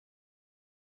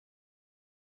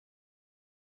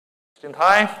In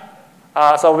time.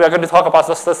 So we are going to talk about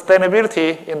the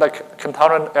sustainability in the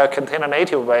container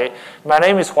native way. My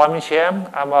name is Huamin Chen.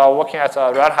 I'm working at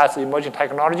Red Hat's emerging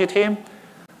technology team.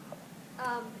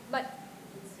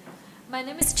 My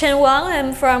name is Chen Wang.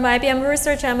 I'm from IBM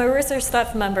Research. I'm a research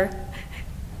staff member.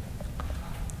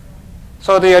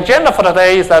 So the agenda for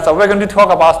today is that we're going to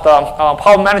talk about the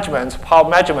power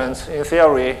measurements in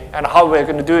theory, and how we're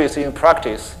going to do it in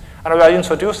practice. And we'll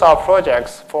introduce our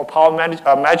projects for power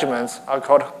measurements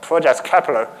called Project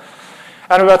Kepler.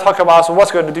 And we'll talk about what's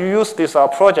going to use these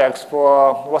projects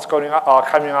for what's coming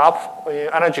up in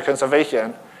energy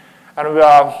conservation. And we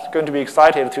are going to be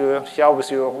excited to share with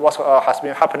you what has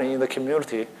been happening in the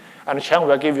community. And Chen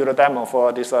will give you the demo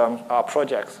for these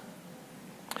projects.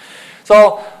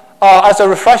 So as a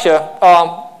refresher,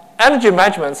 energy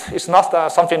management is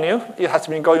not something new. It has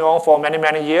been going on for many,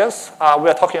 many years. We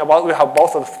have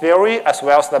both the theory as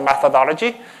well as the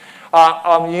methodology.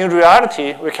 In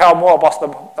reality, we care more about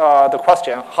the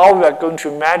question, how we are going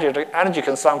to measure the energy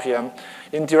consumption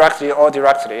indirectly or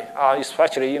directly,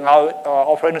 especially in our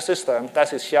operating system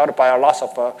that is shared by a lot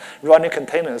of running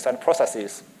containers and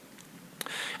processes.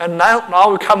 And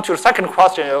now we come to the second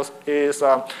question is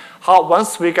how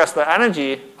once we get the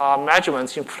energy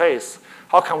measurements in place,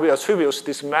 how can we attribute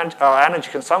these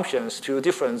energy consumptions to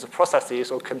different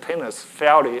processes or containers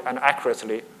fairly and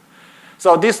accurately?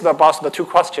 So this is about the two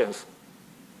questions.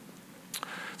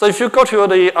 So if you go to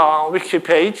the wiki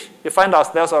page, you find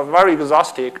out there's a very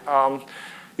exhaustive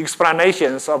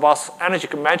explanations about energy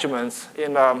measurements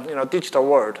in the digital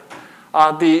world.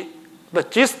 The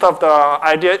gist of the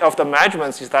idea of the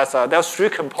measurements is that there's three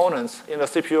components in the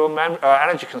CPU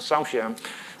energy consumption: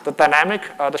 the dynamic,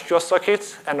 the short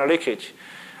circuits, and the leakage.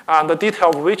 And the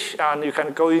detail of which, and you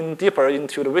can go in deeper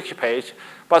into the wiki page.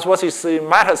 But what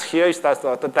matters here is that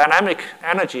the dynamic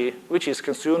energy, which is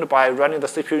consumed by running the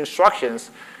CPU instructions,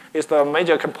 is the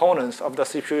major components of the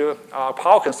CPU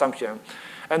power consumption.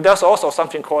 And there's also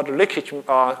something called leakage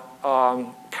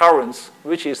currents,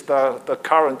 which is the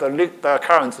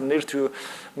currents needed to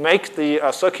make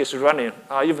the circuits running,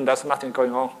 even there's nothing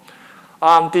going on.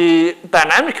 The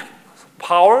dynamic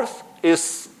power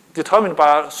is determined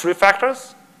by three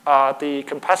factors: the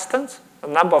capacitance, the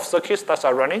number of circuits that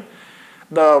are running,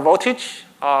 the voltage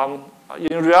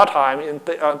in real time in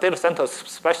data centers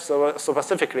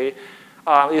specifically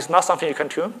is not something you can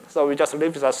tune, so we just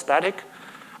leave it as static,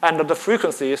 and the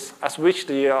frequencies at which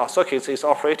the circuit is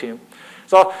operating.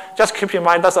 So just keep in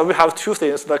mind that we have two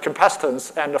things: the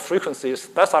capacitance and the frequencies.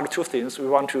 Those are the two things we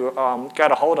want to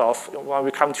get a hold of when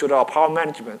we come to the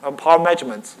power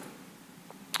measurements.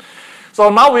 So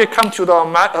now we come to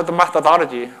the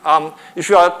methodology. If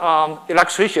you are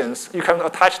electricians, you can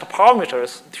attach the power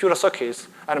meters to the circuits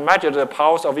and measure the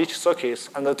powers of each circuit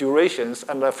and the durations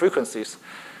and the frequencies.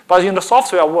 But in the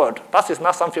software world, that is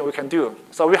not something we can do.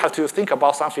 So we have to think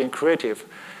about something creative.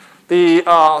 The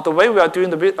way we are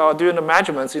doing the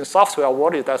measurements in software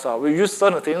world is that we use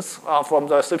certain things from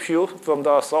the CPU, from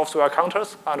the software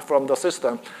counters, and from the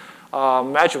system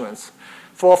measurements.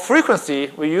 For frequency,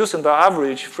 we use the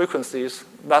average frequencies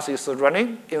that is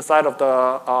running inside of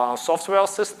the software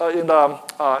system.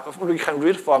 We can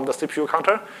read from the CPU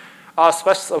counter.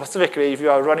 Specifically, if you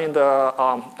are running the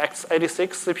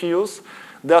x86 CPUs,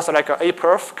 there's like an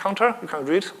A-perf counter. You can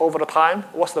read over the time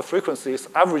what's the frequencies,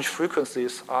 average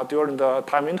frequencies during the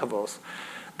time intervals.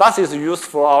 That is used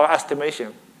for our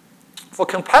estimation. For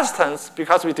capacitance,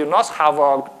 because we do not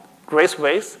have great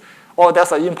ways, or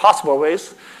there's impossible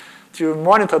ways to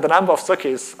monitor the number of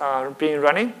circuits being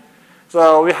running,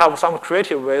 so we have some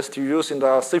creative ways to use in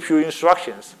the CPU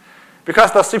instructions. Because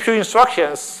the CPU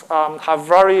instructions have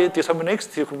very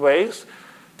deterministic ways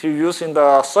to use in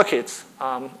the circuits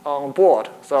on board.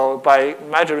 So by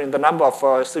measuring the number of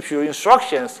CPU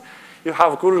instructions, you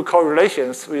have good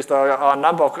correlations with the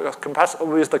number of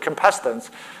capacitance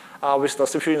with the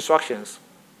CPU instructions.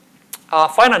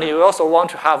 Finally, we also want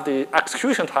to have the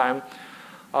execution time.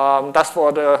 That's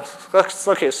for the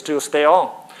circuits to stay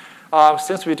on.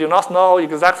 Since we do not know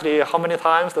exactly how many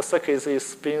times the circuit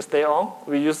is being stayed on,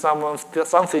 we use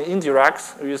something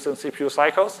indirect. We use the CPU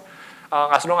cycles.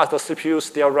 As long as the CPU is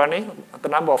still running, the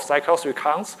number of cycles we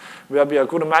count will be a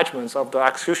good measurement of the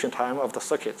execution time of the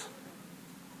circuit.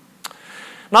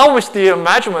 Now with the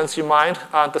measurements in mind,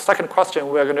 the second question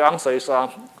we're going to answer is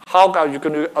how are you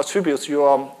going to attribute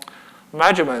your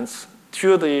measurements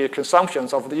to the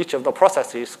consumptions of each of the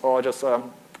processes or just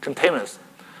containers.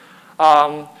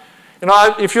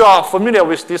 If you are familiar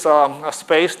with this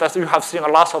space, that you have seen a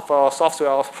lot of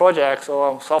software projects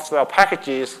or software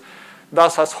packages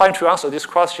that are trying to answer this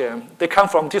question. They come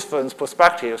from different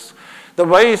perspectives. The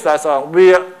way is that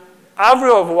we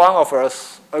every one of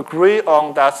us agree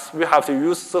on that we have to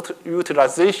use certain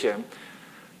utilization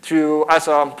as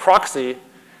a proxy,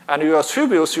 and you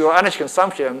attribute your energy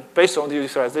consumption based on the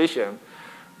utilization.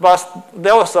 But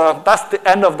that's the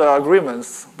end of the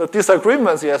agreements. The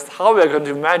disagreements is how we are going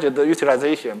to measure the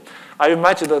utilization. Are you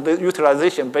measuring the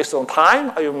utilization based on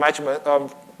time? Are you measuring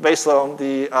based on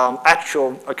the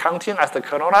actual accounting at the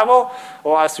kernel level,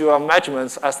 or as your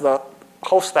measurements as the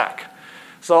whole stack?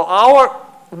 So our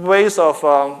ways of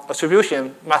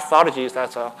attribution methodology is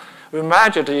that we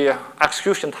measure the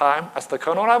execution time at the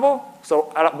kernel level.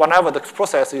 So whenever the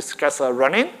process gets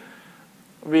running,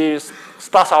 we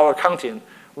start our counting.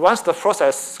 Once the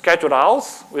process scheduled out,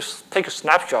 we take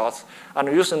snapshots and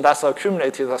using that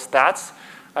accumulated stats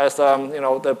as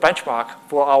the benchmark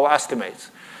for our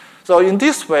estimates. So in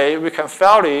this way, we can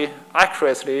fairly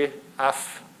accurately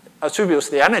attribute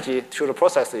the energy to the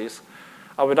processes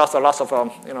without a lot of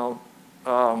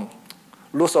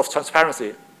loss of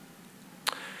transparency.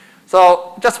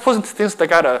 So just putting things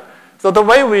together. So the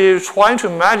way we're trying to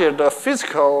measure the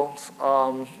physical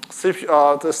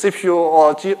the CPU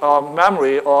or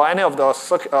memory or any of the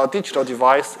digital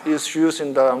device is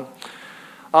using the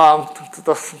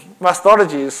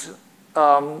methodologies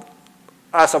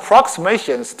as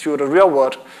approximations to the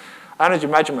real-world energy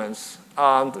measurements.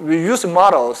 We use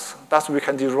models that we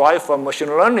can derive from machine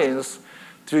learning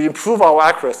to improve our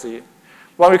accuracy.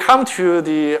 When we come to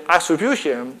the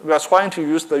attribution, we are trying to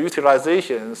use the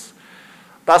utilizations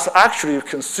that's actually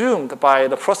consumed by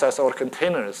the process or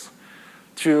containers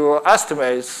to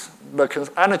estimate the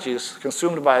energies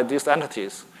consumed by these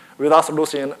entities without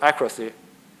losing accuracy.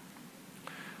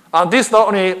 This not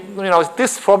only,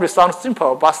 this probably sounds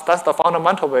simple, but that's the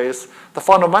fundamental ways, the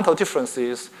fundamental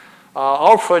differences.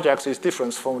 Our project is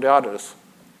different from the others.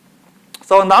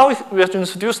 So now we have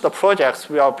introduced the projects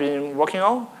we have been working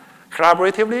on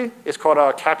collaboratively. It's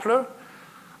called Kepler.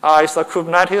 It's a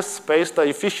Kubernetes-based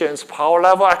efficient power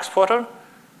level exporter.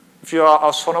 If you are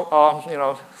a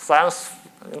science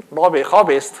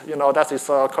hobbyist, that is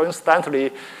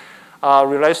coincidentally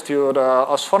relates to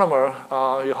the astronomer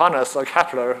Johannes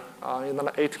Kepler,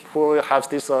 who has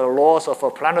these laws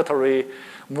of planetary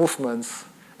movements,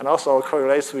 and also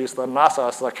correlates with the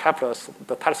NASA's Kepler's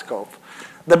the telescope.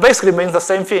 That basically means the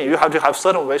same thing. You have to have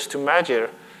certain ways to measure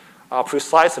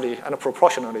precisely and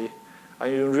proportionally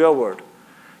in real world.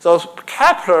 So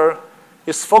Kepler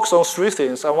is focused on three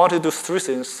things. I want to do three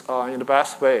things in the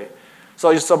best way. So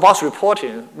it's about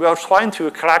reporting. We are trying to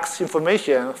collect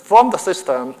information from the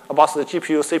system about the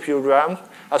GPU, CPU, RAM,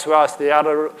 as well as the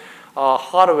other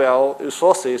hardware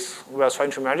resources we are trying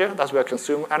to measure. That's where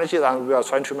consume energy and we are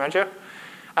trying to measure.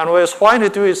 And what we're trying to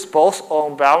do is both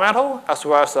on bare metal as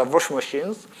well as virtual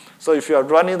machines. So if you are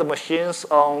running the machines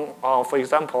on, for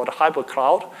example, the hybrid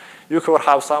cloud, you could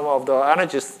have some of the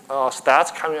energy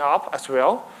stats coming up as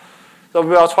well. So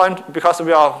we are trying, because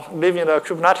we are living in a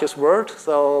Kubernetes world,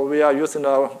 so we are using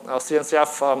the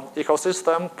CNCF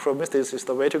ecosystem. Prometheus is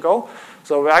the way to go.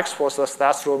 So we export the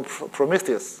stats from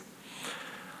Prometheus.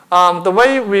 The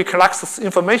way we collect this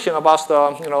information about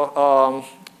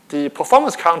the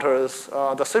performance counters,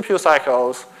 the CPU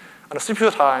cycles, and the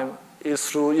CPU time is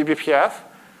through eBPF.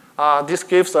 This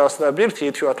gives us the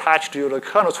ability to attach to the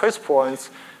kernel trace points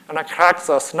and collect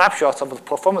the snapshots of the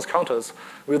performance counters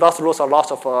without losing a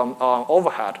lot of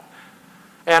overhead.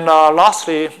 And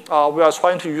lastly, we are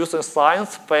trying to use the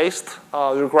science-based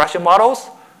regression models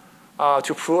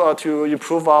to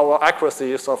improve our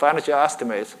accuracies of energy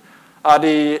estimates.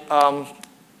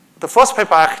 The first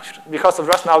paper, because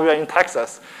right now we are in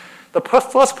Texas, the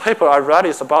first paper I read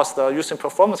is about using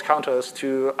performance counters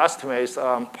to estimate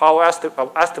power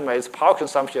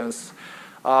consumptions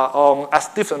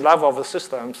at different level of the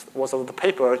systems. Was the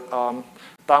paper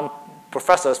done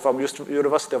professors from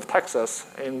University of Texas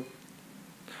in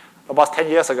about 10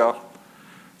 years ago.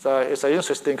 So it's an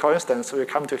interesting coincidence. We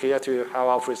come to here to have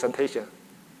our presentation.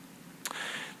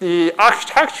 The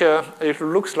architecture, it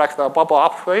looks like the bubble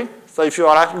up way. So if you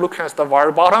are looking at the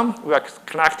very bottom, we are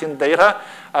connecting data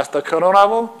at the kernel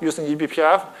level using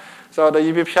eBPF. So the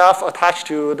eBPF attached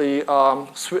to the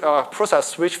process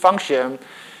switch function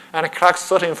and collects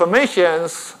certain information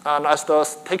and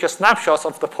take a snapshot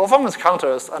of the performance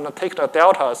counters and take the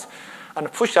deltas and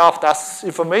push out that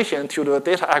information to the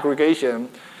data aggregation.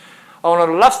 On the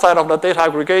left side of the data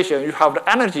aggregation, you have the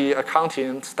energy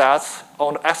accounting stats.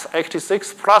 On the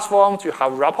x86 platforms, you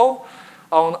have REPL.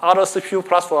 On other CPU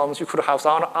platforms, you could have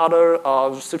some other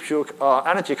CPU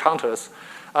energy counters.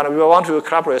 And we want to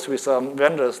collaborate with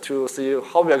vendors to see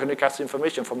how we are going to get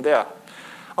information from there.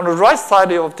 On the right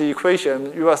side of the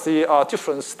equation, you will see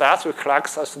different stats we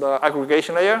collect as the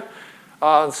aggregation layer.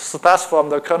 Stats from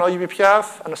the kernel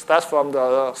eBPF, and stats from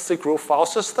the C group file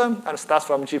system, and stats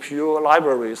from GPU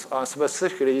libraries.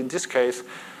 Specifically, in this case,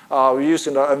 we're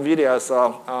using the NVIDIA's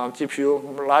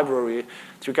GPU library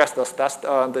to get the stats,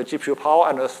 the GPU power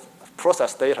and the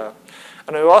process data.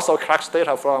 And we also collect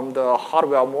data from the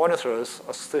hardware monitors,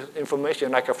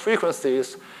 information like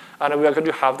frequencies, and we are going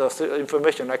to have the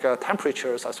information like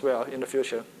temperatures as well in the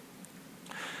future.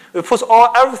 We put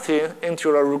everything into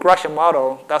a regression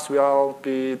model that we are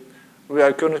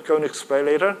going to explain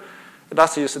later.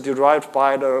 That is derived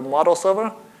by the model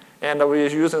server. And we're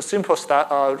using simple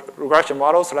regression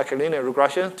models like linear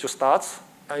regression to start.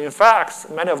 And in fact,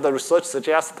 many of the research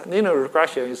suggests linear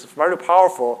regression is very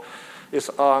powerful. It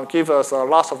gives us a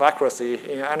lot of accuracy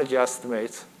in energy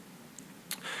estimates.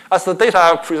 As the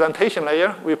data presentation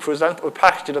layer, we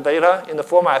package the data in the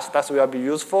formats that will be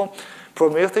useful.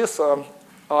 Prometheus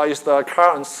is the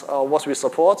current what we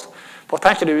support.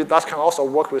 Potentially, that can also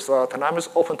work with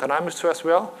open telemetry as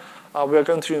well. We're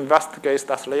going to investigate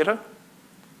that later.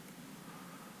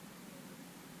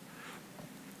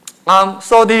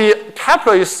 So the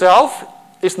Kepler itself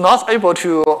is not able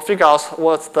to figure out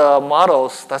what the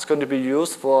models that's going to be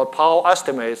used for power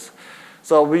estimates.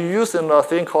 So we're using a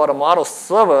thing called a model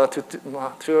server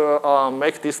to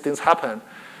make these things happen.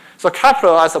 So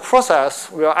Kepler, as a process,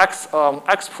 will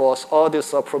export all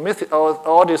these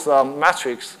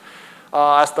metrics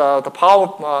as the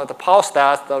power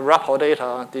stats, the repo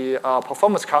data, the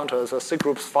performance counters, the C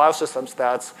groups file system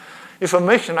stats,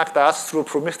 information like that through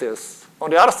Prometheus. On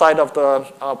the other side of the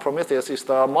Prometheus is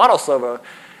the model server.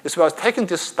 It's about taking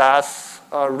these stats,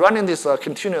 running this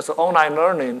continuous online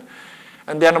learning,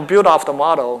 and then build up the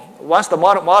model. Once the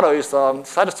model is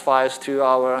satisfied to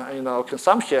our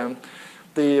consumption,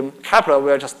 the Kepler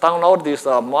will just download this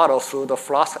model through the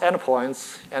Flask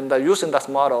endpoints and using that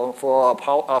model for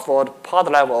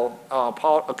pod level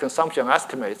power consumption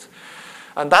estimates.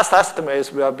 And that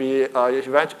estimates will be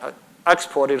eventually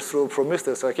exported through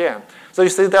Prometheus again. So you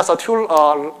see there's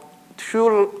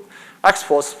two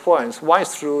export points. One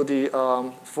is through the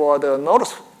for the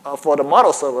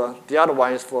model server. The other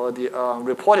one is for the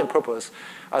reporting purpose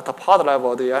at the pod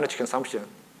level, the energy consumption.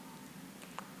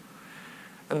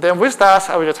 And then with that,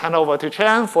 I will just hand over to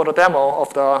Chen for the demo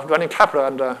of the running Kepler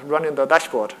and running the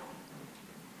dashboard.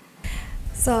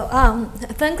 So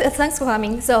thanks for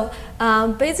coming. So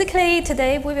basically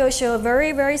today we will show a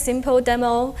very simple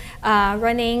demo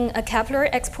running a Kepler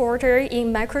exporter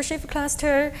in microchip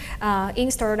cluster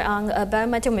installed on a bare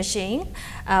metal machine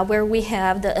where we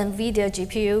have the NVIDIA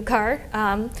GPU card.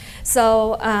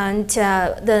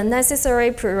 The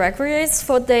necessary prerequisites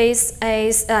for this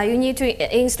is you need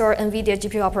to install NVIDIA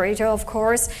GPU operator, of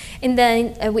course, and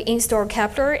then we install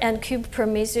Kepler and Cube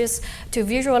Prometheus to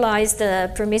visualize the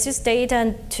Prometheus data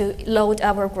and to load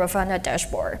our Grafana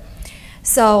dashboard.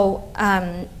 So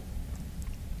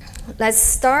let's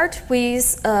start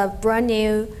with a brand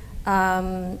new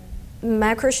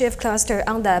microchip cluster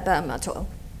on that bare metal.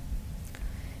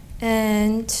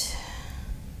 And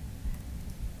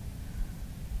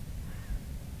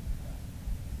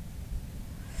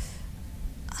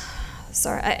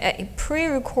sorry, I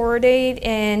pre-recorded,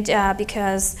 and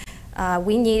because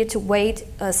we needed to wait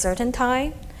a certain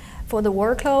time for the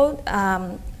workload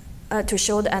to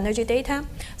show the energy data.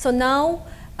 So now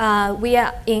we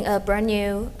are in a brand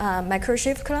new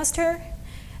microchip cluster.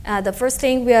 The first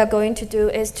thing we are going to do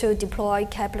is to deploy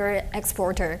Kepler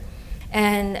exporter.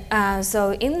 And so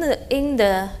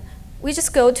we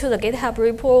just go to the GitHub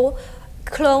repo,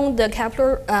 clone the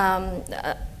Kepler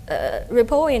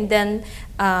repo, and then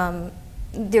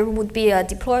there would be a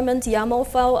deployment YAML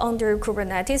file under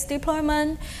Kubernetes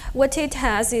deployment. What it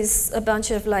has is a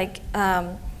bunch of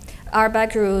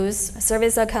RBAC rules,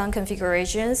 service account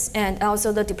configurations, and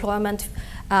also the deployment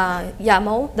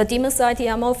YAML, the daemon side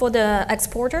YAML for the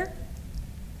exporter.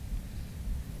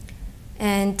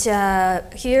 And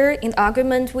here in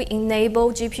argument, we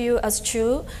enable GPU as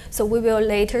true. So we will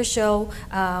later show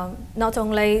not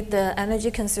only the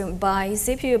energy consumed by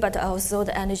CPU, but also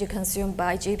the energy consumed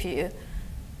by GPU.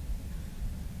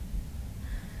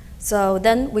 So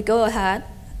then we go ahead,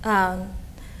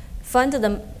 find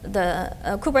the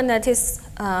Kubernetes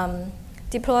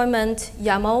deployment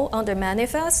YAML under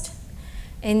manifest,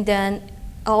 and then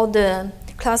all the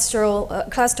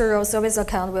cluster service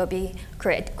account will be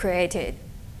created.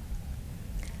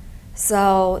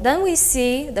 So then we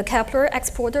see the Kepler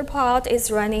exporter pod is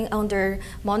running under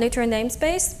monitor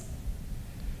namespace.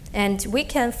 And we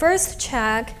can first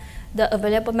check the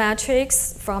available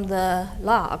metrics from the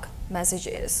log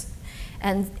messages.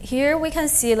 And here we can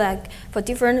see for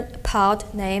different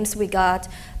pod names, we got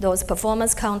those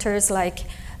performance counters like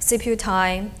CPU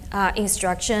time,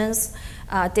 instructions,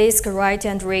 disk write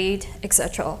and read,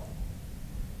 etc.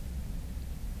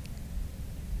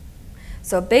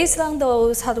 So based on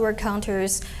those hardware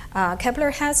counters,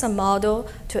 Kepler has a model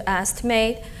to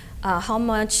estimate how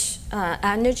much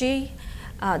energy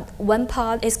one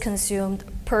pod is consumed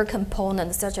per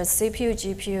component, such as CPU,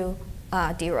 GPU,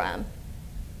 DRAM.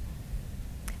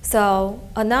 So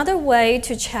another way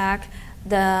to check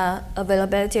the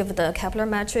availability of the Kepler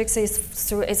matrix is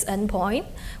through its endpoint,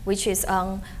 which is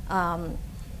on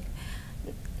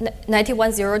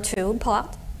 9102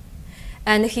 pod.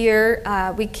 And here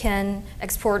we can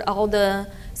export all the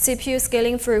CPU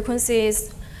scaling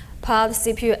frequencies, pod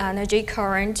CPU energy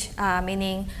current,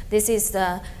 meaning this is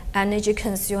the energy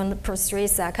consumed per 3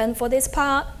 seconds for this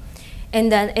pod.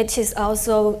 And then it is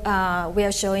also, we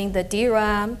are showing the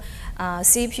DRAM,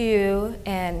 CPU,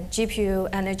 and GPU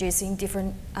energies in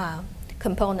different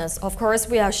components. Of course,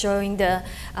 we are showing the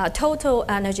total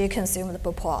energy consumed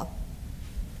per pod.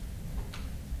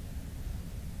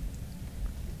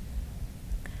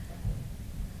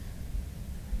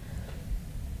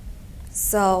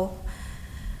 So,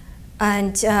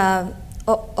 and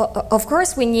of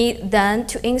course, we need then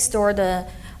to install the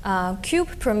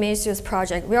Cube Prometheus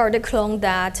project. We already cloned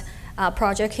that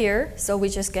project here, so we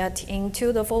just get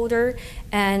into the folder.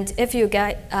 And if you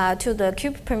get to the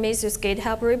Cube Prometheus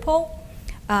GitHub repo,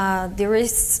 there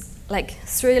is like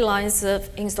 3 lines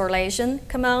of installation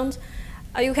command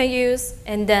you can use,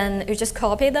 and then you just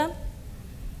copy them.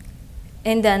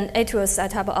 And then it will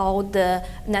set up all the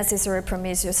necessary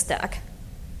Prometheus stack.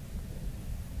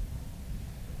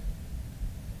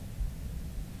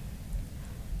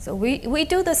 So we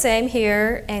do the same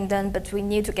here, and then but we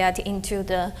need to get into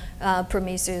the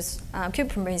Prometheus, Cube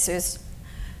Prometheus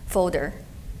folder.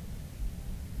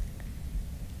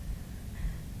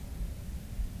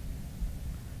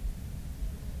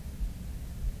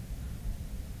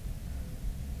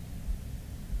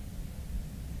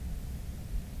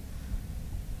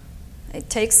 It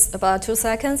takes about 2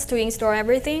 seconds to install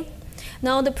everything.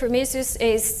 Now the Prometheus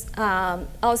is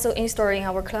also installing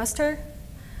our cluster.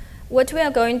 What we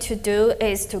are going to do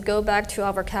is to go back to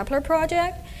our Kepler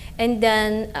project and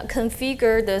then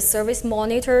configure the service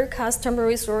monitor custom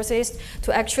resources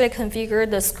to actually configure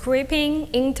the scripting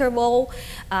interval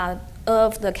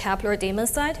of the Kepler daemon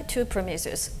site to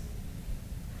Prometheus.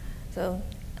 So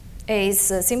it's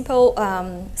a simple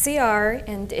CR,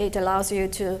 and it allows you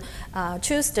to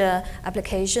choose the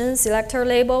application selector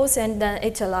labels, and then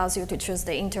it allows you to choose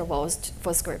the intervals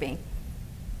for scripting.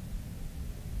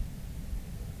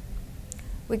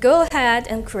 We go ahead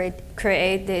and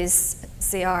create this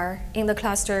CR in the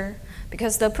cluster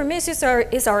because the Prometheus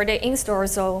is already installed,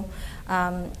 so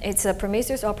it's a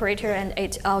Prometheus operator, and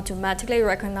it automatically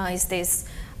recognizes this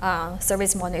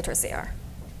service monitor CR.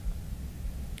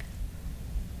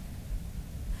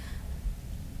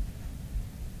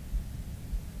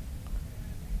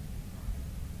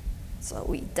 So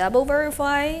we double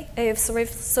verify if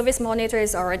service monitor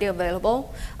is already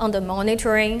available on the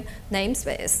monitoring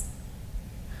namespace.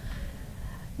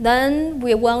 Then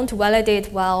we want to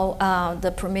validate well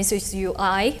the Prometheus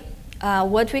UI.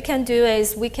 What we can do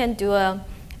is we can do a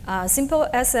simple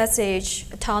SSH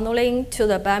tunneling to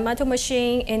the bare metal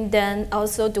machine, and then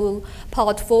also do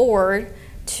port forward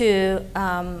to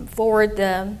forward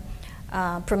the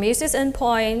Prometheus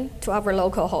endpoint to our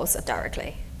local host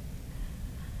directly.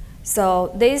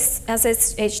 So this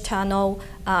SSH tunnel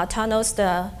tunnels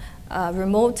the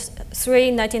remote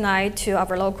 399 to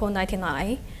our local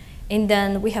 99. And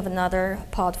then we have another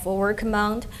port forward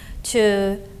command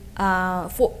to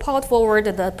port forward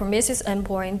the Prometheus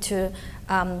endpoint to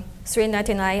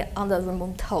 399 on the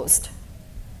remote host.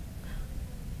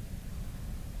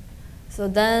 So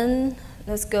then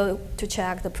let's go to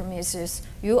check the Prometheus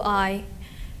UI.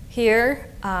 Here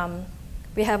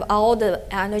we have all the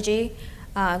energy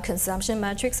consumption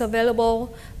metrics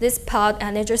available. This pod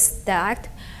energy stack.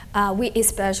 We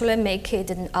especially make it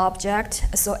an object,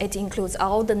 so it includes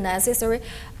all the necessary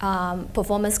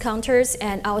performance counters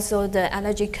and also the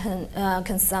energy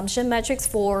consumption metrics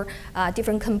for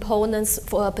different components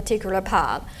for a particular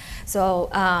pod. So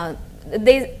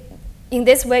in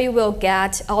this way, you will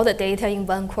get all the data in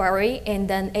one query, and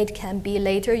then it can be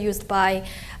later used by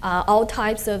all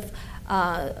types of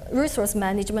resource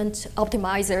management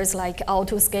optimizers like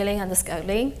auto-scaling and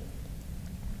scaling.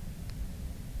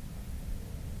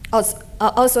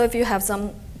 Also, if you have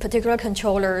some particular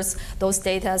controllers, those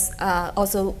data are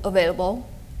also available.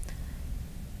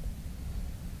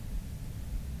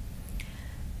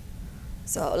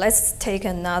 So let's take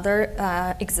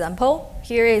another example.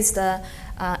 Here is the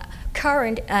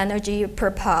current energy per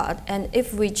pod. And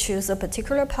if we choose a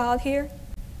particular pod here,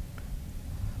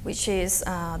 which is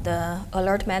the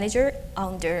alert manager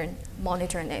under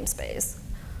monitor namespace,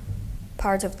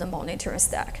 part of the monitor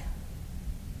stack.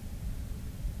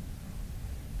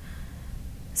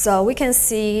 So we can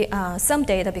see some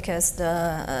data because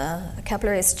the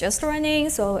Kepler is just running,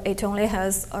 so it only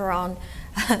has around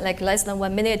like less than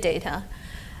 1 minute data.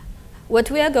 What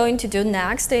we are going to do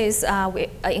next is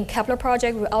in Kepler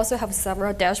project, we also have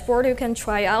several dashboards you can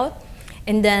try out.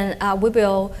 And then we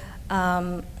will,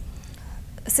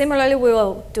 similarly, we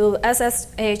will do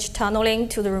SSH tunneling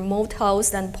to the remote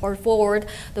host and port forward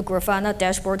the Grafana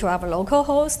dashboard to our local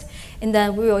host. And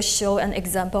then we will show an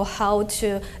example how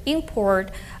to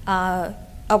import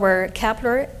our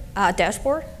Kepler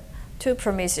dashboard to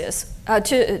Prometheus,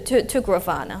 to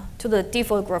Grafana, to the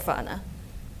default Grafana.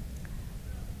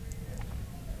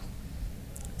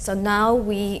 So now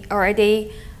we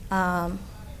already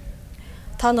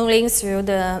tunneling through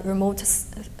the remote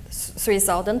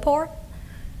 3000 port.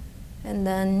 And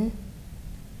then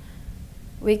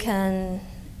we can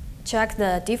check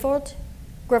the default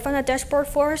Grafana dashboard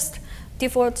first.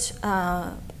 Default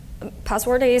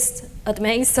password is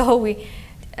admin, so we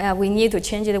need to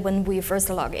change it when we first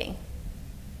log in.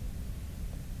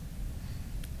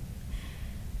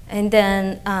 And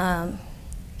then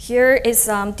here is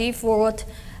some default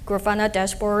Grafana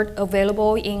dashboard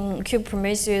available in Kube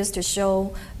Prometheus to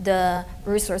show the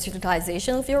resource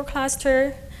utilization of your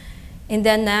cluster. And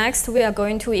then next, we are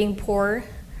going to import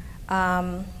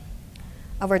our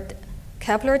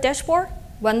Kepler dashboard,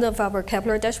 one of our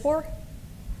Kepler dashboard.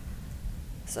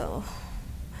 So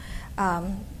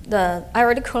I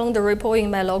already cloned the repo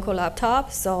in my local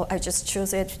laptop, so I just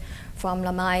choose it from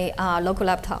my local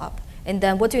laptop. And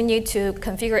then what you need to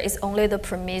configure is only the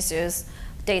Prometheus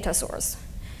data source,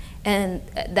 and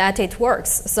that it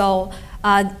works. So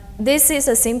this is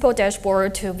a simple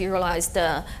dashboard to visualize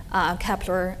the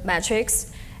Kepler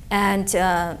metrics. And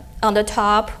on the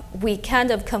top, we kind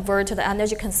of convert the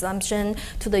energy consumption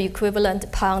to the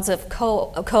equivalent pounds of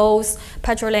coals,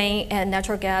 petroleum, and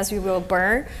natural gas you will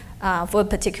burn for a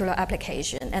particular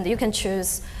application. And you can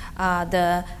choose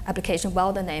the application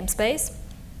while the namespace.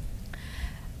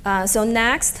 So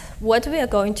next, what we are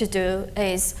going to do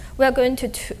is we are going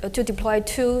to deploy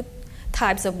two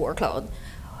types of workload.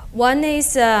 One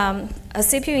is a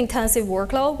CPU-intensive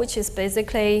workload, which is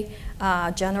basically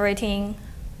generating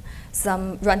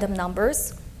some random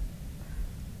numbers.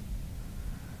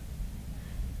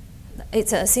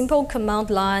 It's a simple command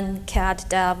line cat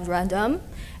dev random,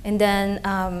 and then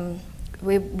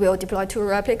we will deploy 2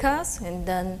 replicas, and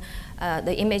then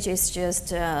the image is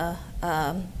just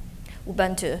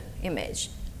Ubuntu image.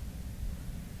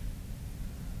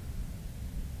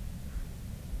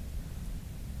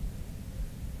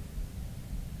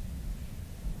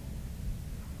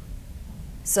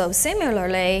 So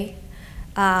similarly,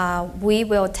 we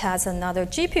will test another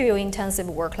GPU-intensive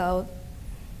workload,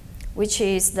 which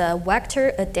is the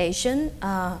vector addition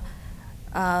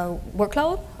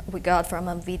workload we got from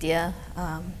NVIDIA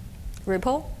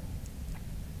repo.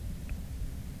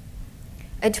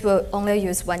 It will only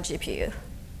use 1 GPU.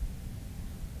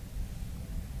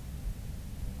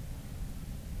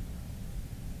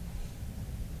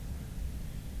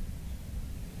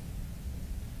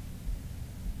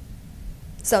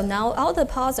 So now all the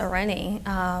pods are running.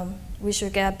 We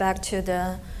should get back to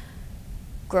the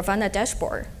Grafana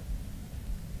dashboard.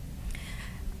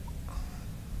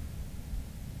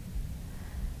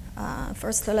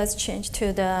 First, let's change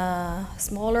to the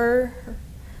smaller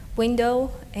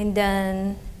window, and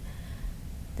then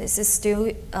this is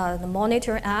still the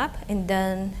monitor app, and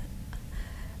then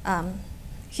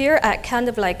here I kind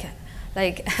of like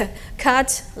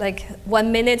cut like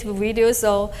 1 minute video,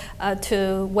 so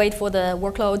to wait for the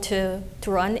workload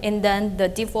to run, and then the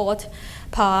default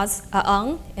pods are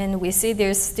on, and we see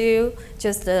there's still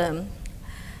just a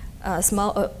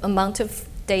small amount of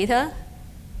data.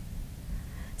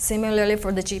 Similarly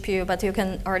for the GPU, but you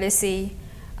can already see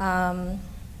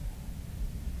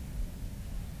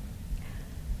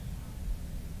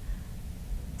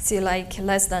like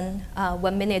less than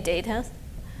 1 minute data.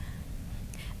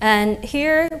 And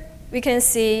here we can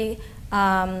see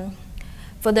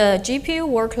for the GPU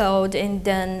workload, and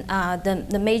then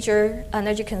the major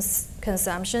energy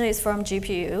consumption is from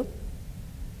GPU.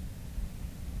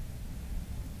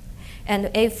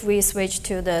 And if we switch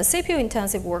to the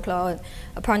CPU-intensive workload,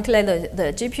 apparently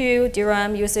the GPU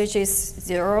DRAM usage is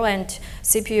 0, and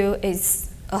CPU is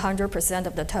 100%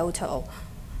 of the total.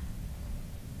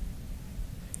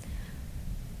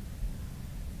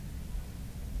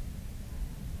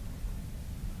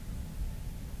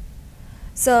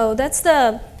 So that's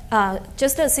the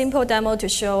just a simple demo to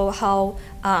show how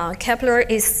Kepler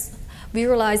is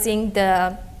visualizing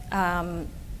the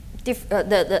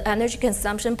energy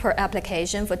consumption per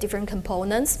application for different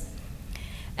components.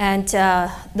 And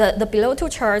the below two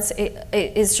charts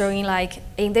is showing, like,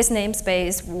 in this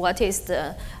namespace, what is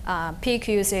the peak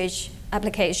usage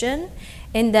application.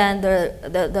 And then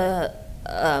the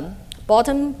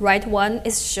bottom right one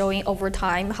is showing over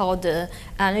time how the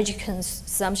energy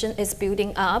consumption is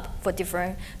building up for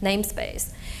different namespace.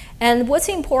 And what's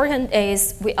important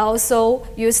is we also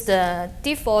use the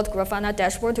default Grafana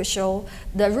dashboard to show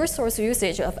the resource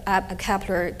usage of a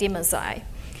Kepler daemon side.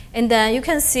 And then you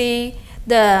can see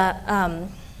the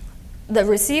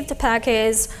received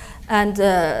packets and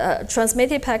the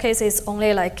transmitted packets is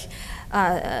only like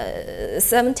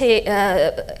 70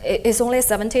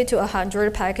 to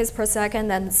 100 packets per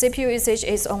second, and CPU usage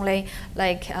is only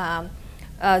like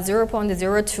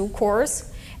 0.02 cores.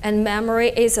 And memory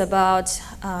is about,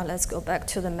 let's go back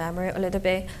to the memory a little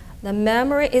bit. The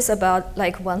memory is about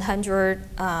like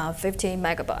 150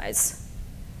 megabytes.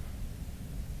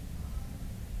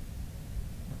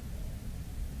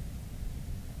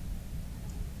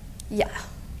 Yeah,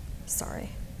 sorry.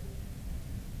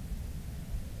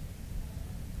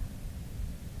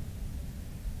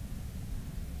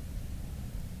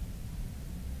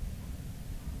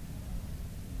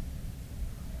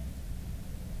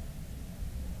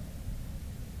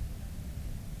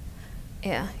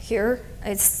 Yeah, here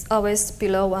it's always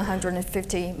below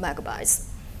 150 megabytes.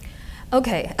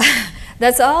 Okay,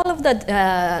 that's all of the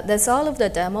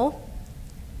demo.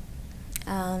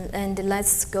 And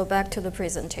let's go back to the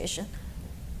presentation.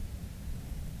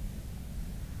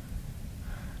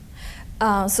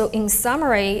 So in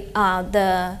summary,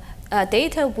 the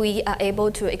data we are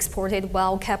able to export it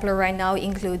while Kepler right now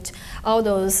include all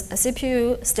those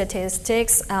CPU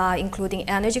statistics, including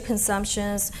energy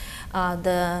consumptions,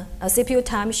 the CPU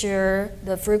time share,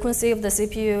 the frequency of the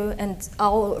CPU, and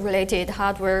all related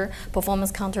hardware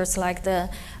performance counters like the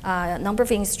number of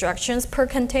instructions per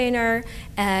container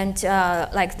and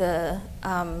like the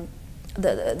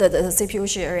CPU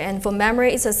share. And for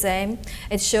memory, it's the same.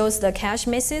 It shows the cache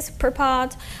misses per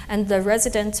pod and the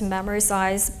resident memory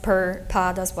size per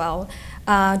pod as well.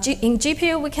 In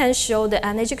GPU, we can show the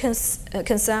energy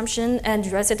consumption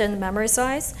and resident memory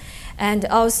size, and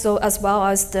also as well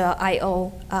as the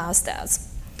I/O stats.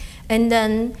 And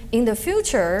then in the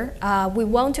future, we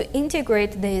want to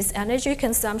integrate this energy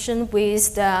consumption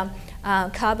with the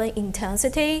carbon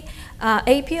intensity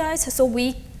APIs, so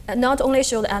we not only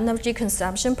show the energy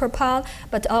consumption per pod,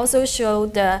 but also show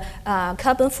the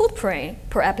carbon footprint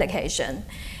per application.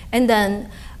 And then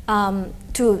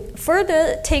to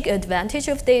further take advantage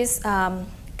of this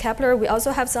Kepler, we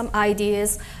also have some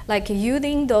ideas like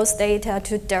using those data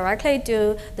to directly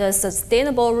do the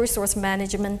sustainable resource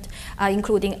management,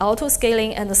 including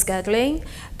auto-scaling and scheduling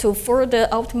to further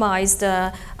optimize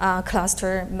the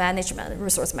cluster management,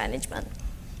 resource management.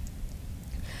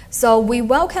 So we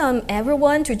welcome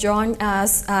everyone to join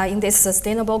us in this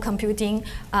sustainable computing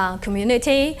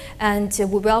community, and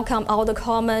we welcome all the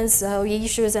comments,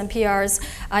 issues, and PRs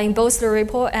in both the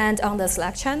report and on the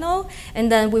Slack channel. And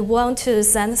then we want to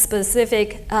send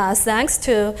specific thanks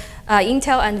to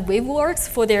Intel and Waveworks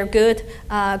for their good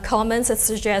comments,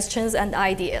 suggestions, and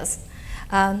ideas.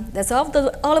 That's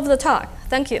all of the talk.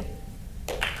 Thank you.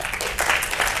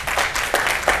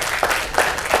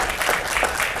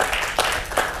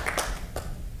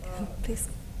 Please.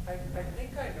 I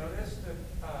think I noticed that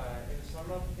in some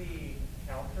of the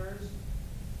counters,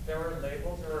 there were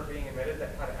labels that were being emitted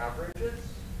that had averages.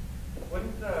 Or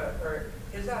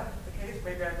is that the case?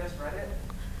 Maybe I misread it.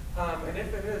 And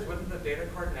if it is, wouldn't the data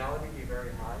cardinality be very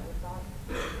high with that?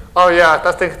 Oh yeah,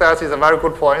 I think that is a very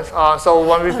good point. So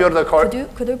when we build the could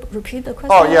you repeat the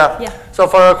question? Oh yeah. Yeah. So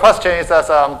for the question is that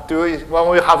when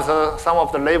we have some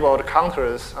of the labeled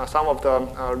counters, some of the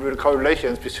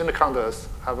correlations between the counters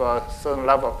have a certain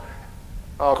level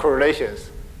correlations.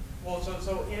 Well,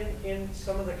 so in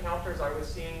some of the counters, I was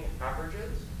seeing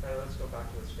averages. Let's go back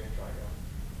to the screenshot. Yeah.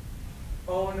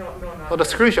 Oh no, not. Oh, the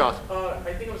screenshot.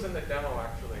 I think it was in the demo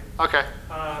actually. Okay.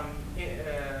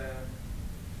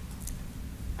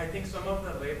 I think some of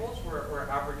the labels were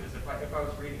averages, if I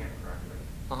was reading it correctly.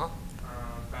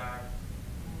 Back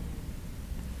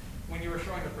when you were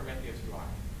showing the Prometheus UI.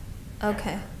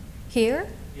 Okay. Here?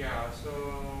 Yeah,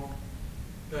 so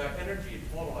the energy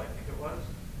total, I think it was.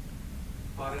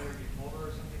 Pod energy total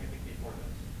or something, I think before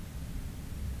this.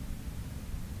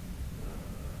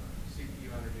 CPU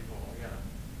energy total, yeah.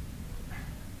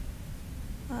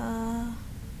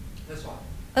 This one.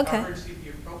 Okay. Average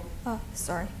CPU. Oh,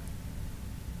 sorry.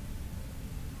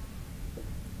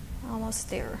 almost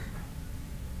there.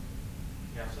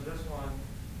 Yeah, so this one.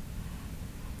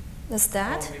 Is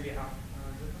that? Oh, maybe is it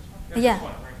this one? Yeah. This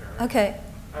one right there, right? Okay.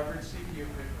 Average CPU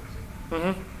frequency.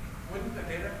 Mm-hmm. Wouldn't the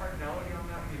data cardinality on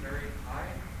that be very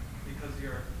high because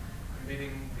you're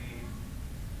emitting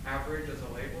the average as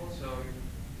a label? So you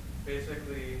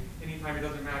basically, anytime it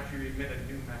doesn't match, you emit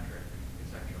a new metric,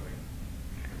 essentially.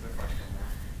 Is the question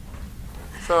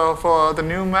there. So for the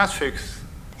new metrics,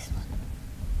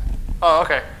 oh,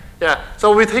 okay. Yeah,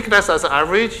 so we take this as an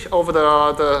average over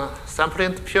the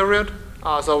sampling period.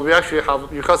 So we actually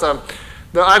have, because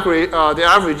the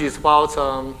average is about,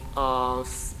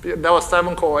 there were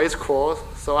 7 core, 8 cores,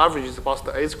 so average is about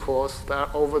the 8 cores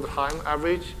that over the time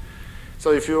average.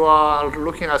 So if you are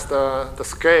looking at the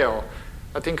scale,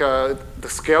 I think the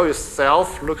scale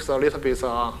itself looks a little bit,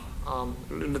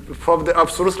 probably the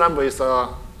absolute number is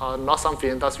not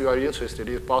something that you are interested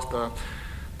in, about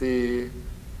the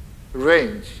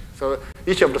range. So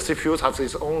each of the CPUs has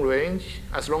its own range.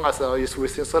 As long as it's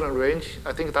within certain range,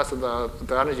 I think that's the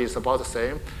energy is about the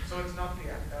same. So it's not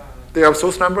the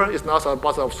absolute number is not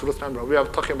about the absolute number. We are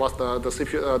talking about the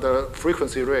CPU, the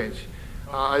frequency range.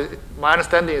 Okay. My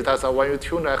understanding is that when you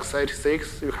tune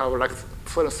x86, you have like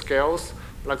certain scales,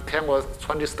 like 10 or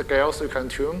 20 scales you can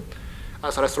tune.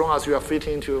 So as long as you are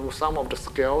fitting into some of the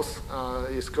scales,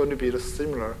 it's going to be the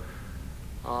similar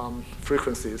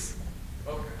frequencies.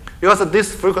 Okay. Because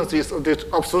these frequencies, the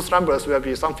absolute numbers will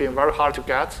be something very hard to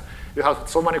get. You have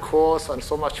so many cores and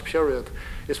so much period.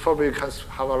 It's probably can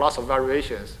have a lot of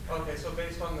variations. Okay, so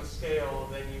based on the scale,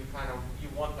 then you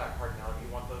want that cardinality.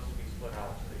 You want those to be split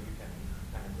out so that you can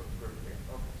kind of group it.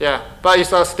 Okay. Yeah, but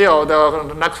it's still,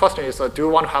 the next question is, do you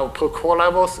want to have per core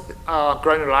levels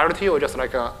granularity or just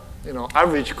like a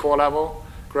average core level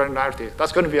granularity?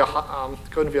 That's going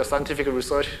to be a scientific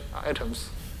research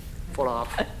items follow up.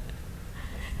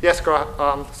 Yes, go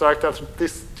ahead. Sorry,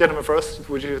 this gentleman first.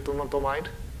 Would you don't mind?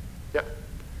 Yeah,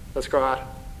 let's go ahead.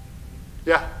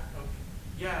 Yeah. Okay.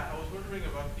 Yeah, I was wondering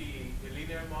about the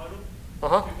linear model.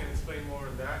 Uh-huh. If you can explain more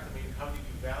on that. I mean, how did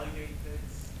you validate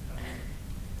this?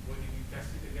 What did you test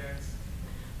it against?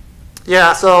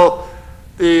 Yeah. So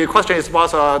the question is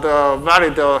about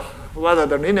whether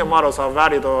the linear models are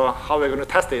valid or how we're going to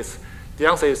test this. The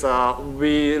answer is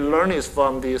we learn this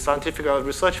from the scientific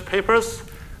research papers.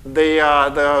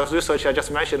 The research I just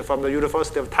mentioned from the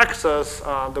University of Texas,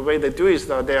 the way they do is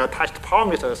that they attach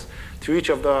parameters to each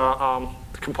of the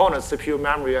components, CPU,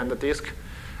 memory, and the disk,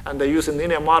 and they use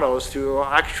linear models to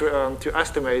actually to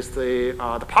estimate the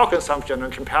power consumption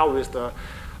and compare with the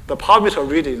parameter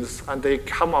readings, and they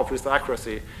come up with the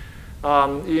accuracy.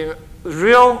 In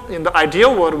the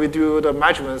ideal world, we do the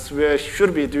measurements. We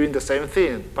should be doing the same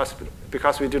thing, but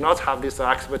because we do not have this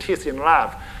expertise in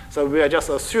lab, so we just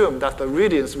assume that the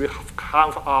readings we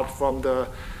come up from the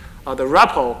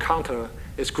repo counter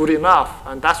is good enough,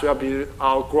 and that will be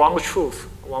our ground truth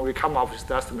when we come up with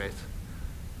the estimate.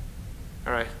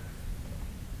 All right.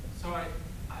 So I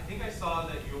think I saw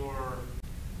that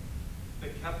the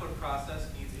Kepler process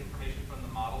needs information from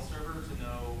the model server to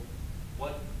know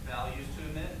what values to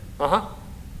emit. Uh-huh.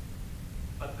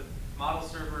 But the model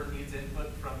server needs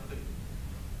input from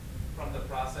the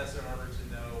processor in order to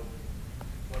know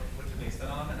what to base that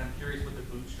on, and I'm curious what the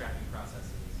bootstrapping process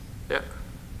is. Yeah.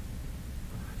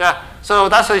 Yeah, so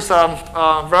that is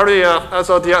very,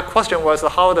 so the question was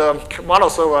how the model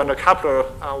server and the Kepler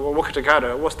will work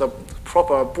together. What's the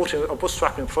proper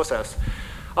bootstrapping process?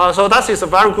 So that is a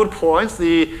very good point.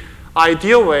 The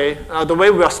ideal way, the way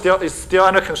we are is still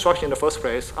under construction in the first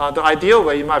place. The ideal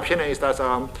way, in my opinion, is that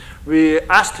we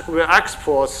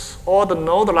export all the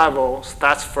node level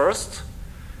stats first,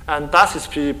 and that is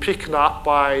picked up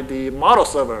by the model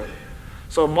server.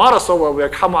 So model server will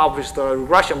come up with the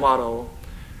regression model,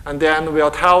 and then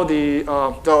we'll tell the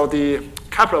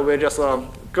Kepler will just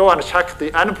go and check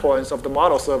the endpoints of the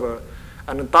model server,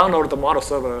 and download the model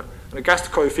server and get the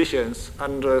coefficients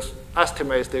and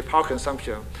estimate the power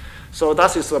consumption. So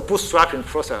that is a bootstrapping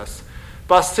process.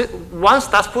 But once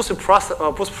that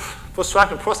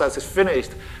bootstrapping process is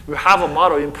finished, we have a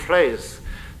model in place.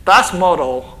 That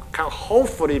model can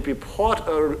hopefully be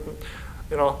ported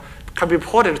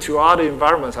to other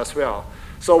environments as well.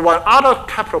 So when other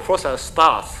Kepler process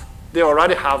starts, they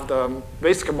already have the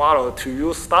basic model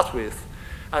to start with.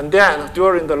 And then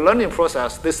during the learning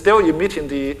process, they're still emitting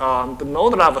the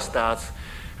node level stats,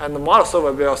 and the model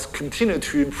server will continue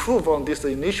to improve on this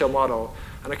initial model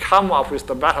and come up with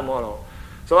the better model.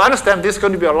 So I understand this is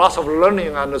going to be a lot of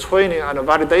learning and training and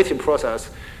validating process.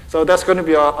 So that's going to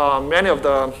be many of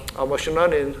the machine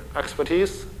learning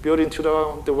expertise built into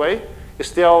the way. It's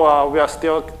still, we are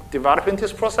still developing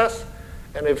this process,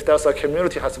 And if there's a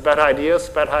community has better ideas,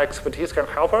 better expertise can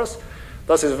help us,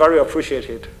 that is very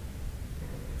appreciated.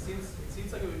 It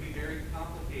seems like it would be very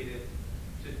complicated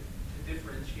to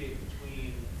differentiate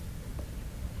between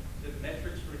the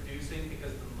metrics reducing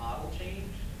because the model changed,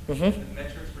 and the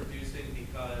metrics reducing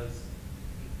because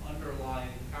the underlying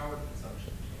power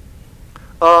consumption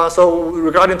changed. So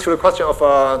regarding to the question of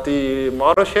the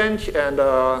model change and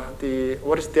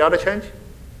what is the other change?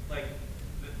 Like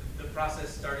the process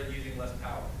started using less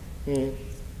power.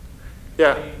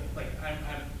 Yeah. I'm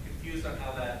confused on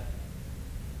how that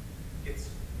gets,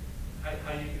 how you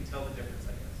can tell the difference,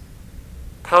 I guess.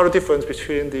 Tell the difference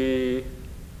between the,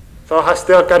 so I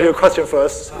still got your question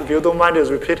first. If you don't mind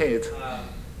just repeating it.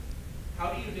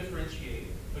 How do you differentiate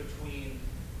between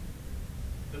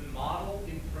the model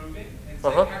improving and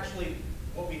saying actually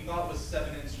what we thought was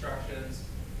 7 instructions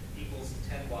equals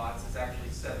 10 watts is actually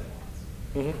 7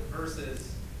 watts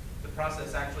versus the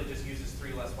process actually just uses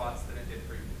 3 less watts than it did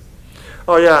previously?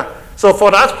 Oh yeah. So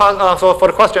for that part, so for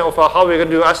the question of how we're going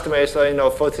to do estimates,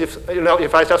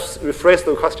 if I just rephrase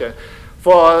the question,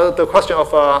 for the question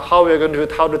of how we're going to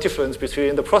tell the difference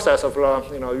between the process of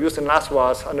using less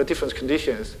watts under different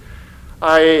conditions,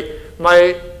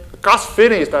 my gut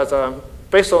feeling is that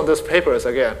based on these papers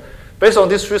again, based on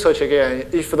this research again,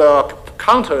 if the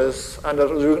counters and the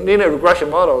linear regression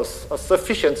models are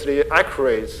sufficiently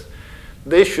accurate,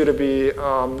 they should be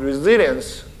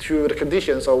resilient to the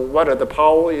conditions of whether the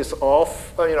power is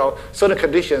off, certain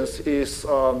conditions is,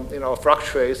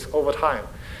 fluctuates over time.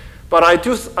 But I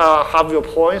do have your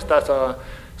point that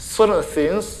certain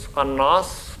things are not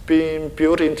being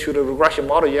built into the regression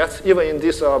model yet, even in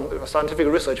these scientific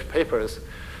research papers.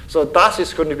 So that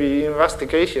is going to be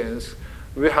investigations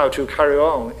we have to carry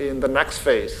on in the next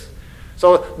phase.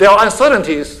 So there are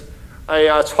uncertainties.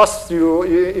 I trust your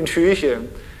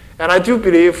intuition. And I do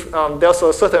believe there's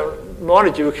a certain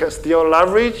knowledge you can still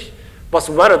leverage, but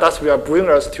whether that will bring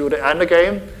us to the end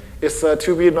game is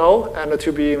to be known and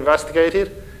to be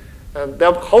investigated. And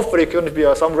there hopefully going to be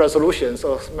some resolutions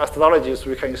or methodologies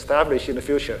we can establish in the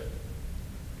future.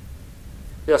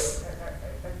 Yes?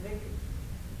 I think,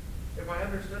 if I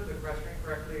understood the question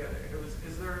correctly, it was,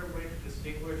 is there a way to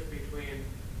distinguish between,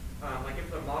 like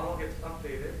if the model gets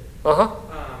updated,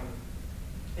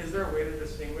 is there a way to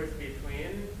distinguish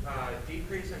between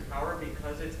decrease in power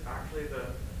because it's actually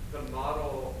the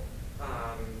model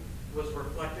was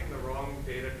reflecting the wrong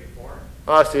data before?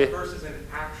 I see. Versus an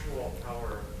actual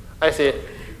power. I see.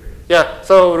 Yeah,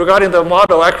 so regarding the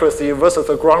model accuracy versus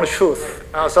the ground truth,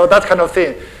 so that kind of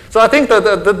thing. So I think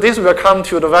that this will come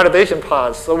to the validation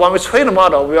part. So when we train the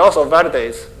model, we also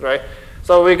validate, right?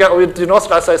 So we do not,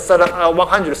 let's say, set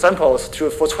 100 samples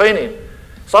for training.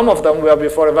 Some of them will be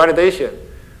for the validation.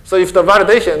 So if the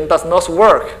validation does not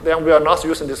work, then we are not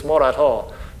using this model at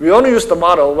all. We only use the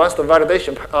model once the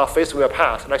validation phase will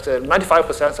pass, like say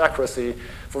 95% accuracy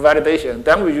for validation,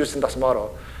 then we use this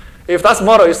model. If that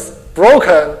model is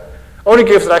broken, only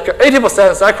gives like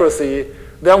 80% accuracy,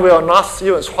 then we will not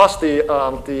even trust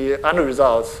the end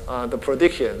results, the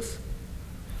predictions.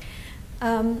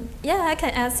 Yeah, I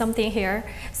can add something here.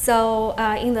 So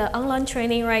in the online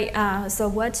training, right, so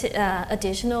what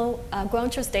additional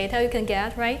ground truth data you can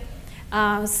get, right?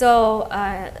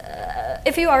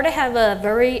 If you already have a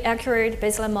very accurate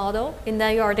baseline model, and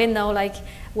then you already know like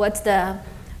what the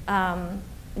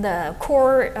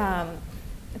core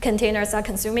containers are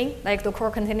consuming, like the core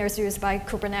containers used by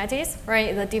Kubernetes,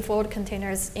 right? The default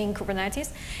containers in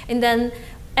Kubernetes. And then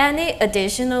any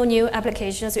additional new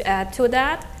applications you add to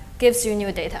that gives you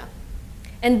new data.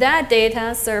 And that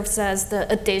data serves as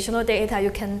the additional data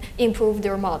you can improve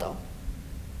your model.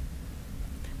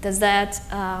 Does that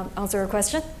answer your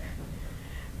question?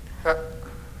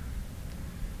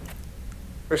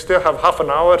 We still have half an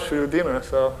hour to dinner,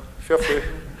 so feel free.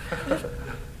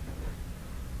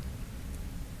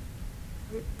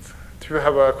 Do you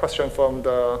have a question from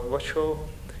the virtual?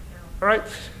 All right.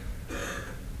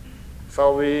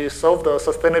 So we solved the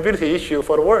sustainability issue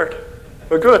for the world.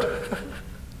 We're good.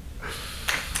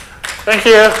 Thank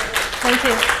you. Thank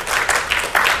you.